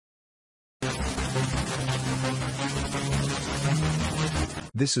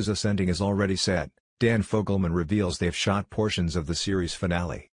This Is Us ending is already set. Dan Fogelman reveals they've shot portions of the series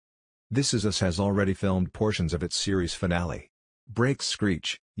finale. This Is Us has already filmed portions of its series finale. Breaks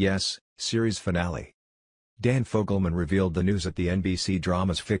Screech, yes, series finale. Dan Fogelman revealed the news at the NBC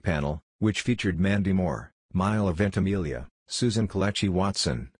Drama's FIC panel, which featured Mandy Moore, Milo Ventimiglia, Susan Kelechi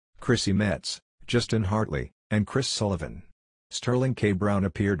Watson, Chrissy Metz, Justin Hartley, and Chris Sullivan. Sterling K. Brown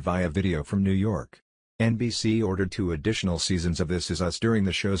appeared via video from New York. NBC ordered 2 additional seasons of This Is Us during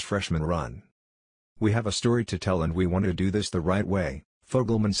the show's freshman run. "We have a story to tell and we want to do this the right way,"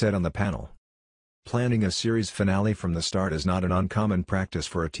 Fogelman said on the panel. Planning a series finale from the start is not an uncommon practice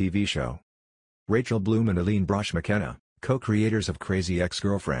for a TV show. Rachel Bloom and Aline Brosh McKenna, co-creators of Crazy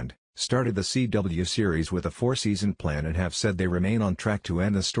Ex-Girlfriend, started the CW series with a 4-season plan and have said they remain on track to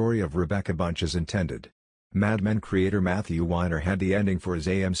end the story of Rebecca Bunch as intended. Mad Men creator Matthew Weiner had the ending for his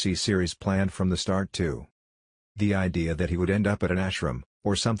AMC series planned from the start too. "The idea that he would end up at an ashram,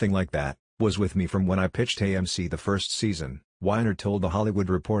 or something like that, was with me from when I pitched AMC the first season," Weiner told The Hollywood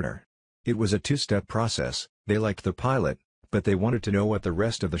Reporter. "It was a 2-step process. They liked the pilot, but they wanted to know what the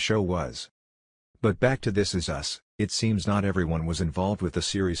rest of the show was." But back to This Is Us, it seems not everyone was involved with the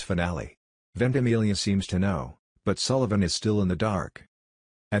series finale. Ventimiglia seems to know, but Sullivan is still in the dark.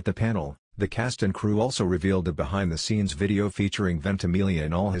 At the panel, the cast and crew also revealed a behind-the-scenes video featuring Ventimiglia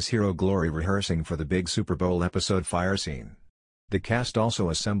in all his hero glory rehearsing for the big Super Bowl episode fire scene. The cast also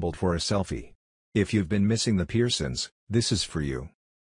assembled for a selfie. "If you've been missing the Pearsons, this is for you."